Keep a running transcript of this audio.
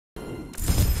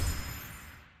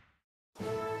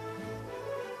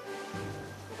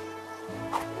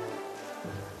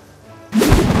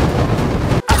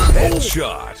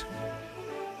Headshot.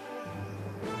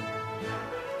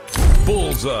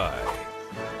 Bullseye.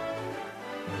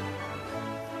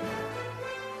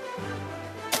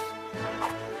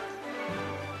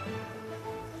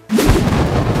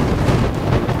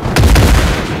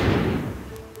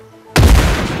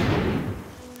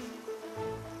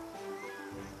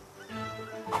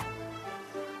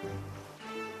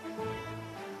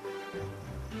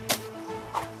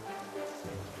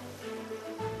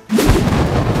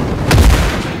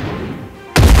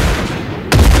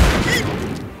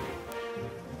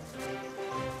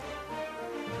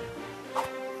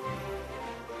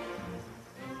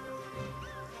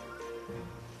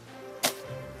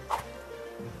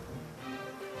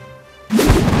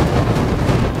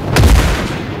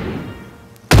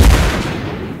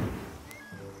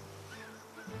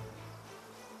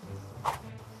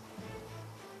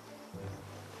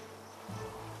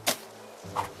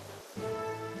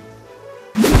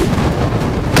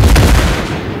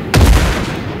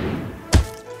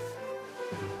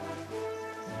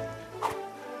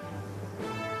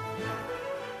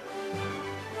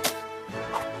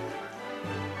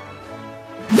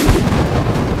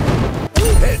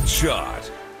 Headshot.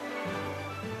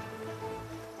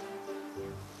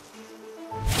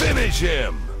 Finish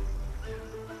him.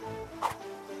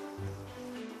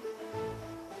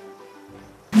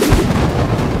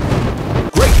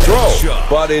 Great throw,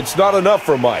 but it's not enough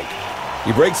for Mike.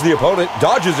 He breaks the opponent,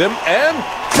 dodges him, and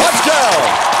touchdown!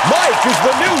 Mike is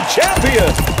the new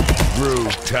champion!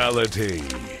 Brutality.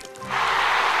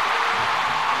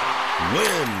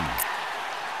 Win.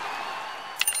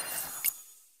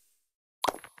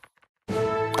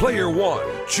 Player one,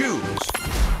 choose.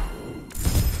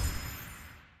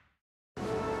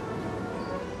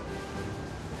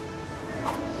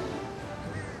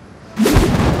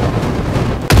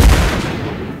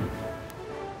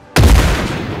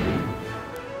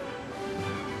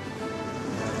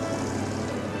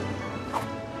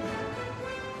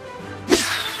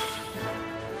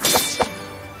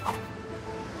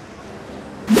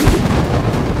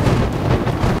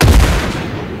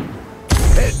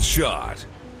 Headshot.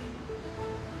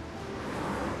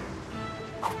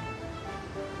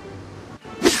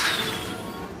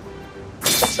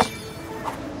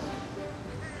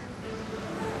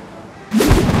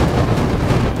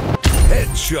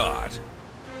 Headshot.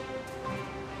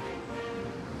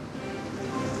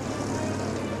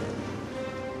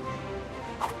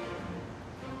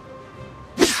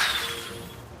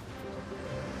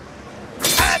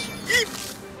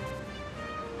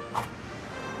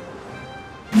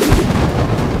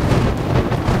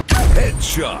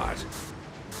 Headshot.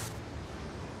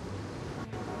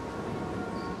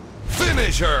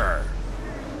 Finish her.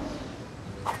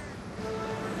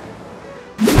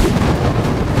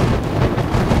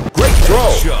 Great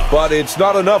throw, but it's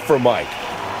not enough for Mike.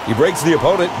 He breaks the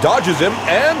opponent, dodges him,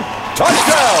 and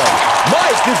touchdown!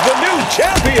 Mike is the new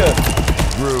champion!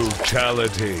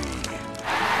 Brutality.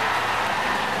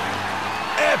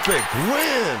 Epic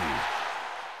win.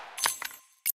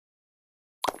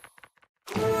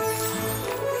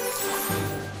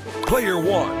 Player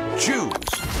one, choose.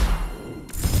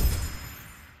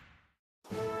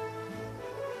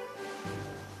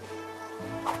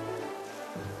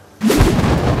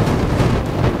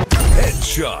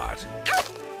 Headshot.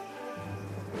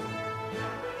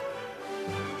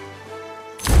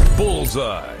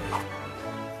 Bullseye.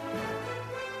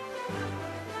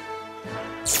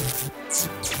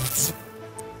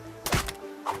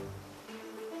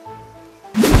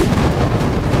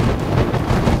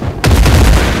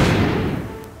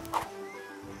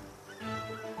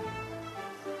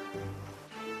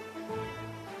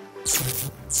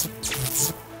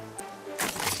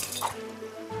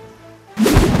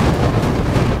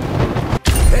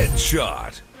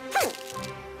 Headshot.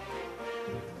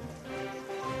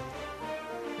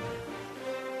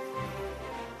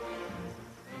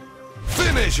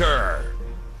 Finish her.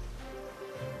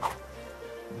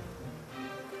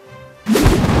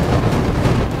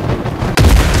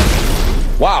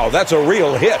 Wow, that's a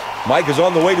real hit. Mike is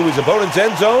on the way to his opponent's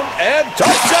end zone, and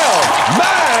touchdown!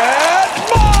 Mad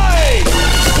Mike!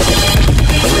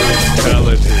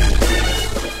 Brutality.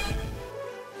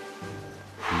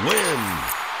 Win.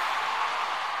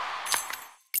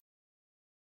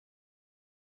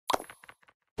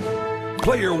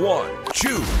 Player one,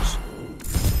 choose.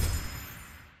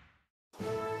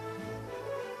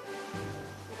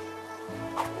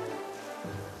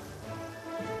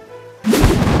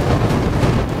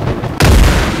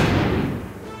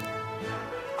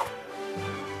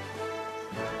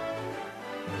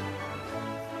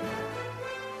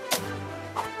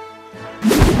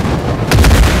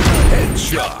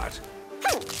 Headshot.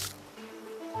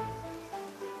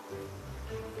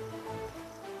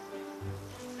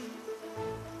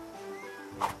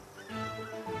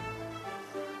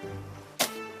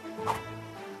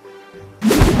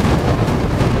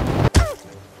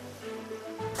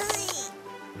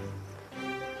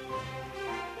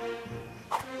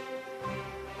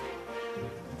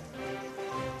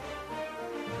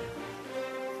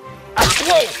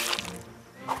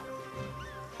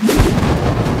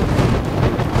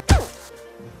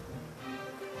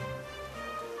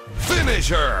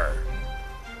 Finisher.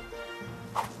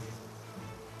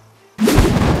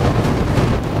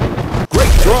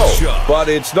 Great throw, but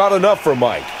it's not enough for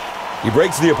Mike. He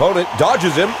breaks the opponent,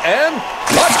 dodges him, and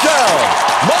touchdown!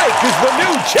 Mike is the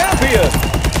new champion!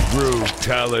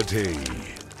 Brutality.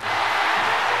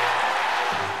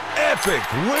 Epic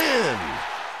win.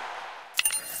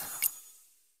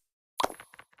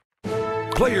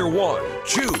 Player one,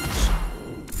 choose.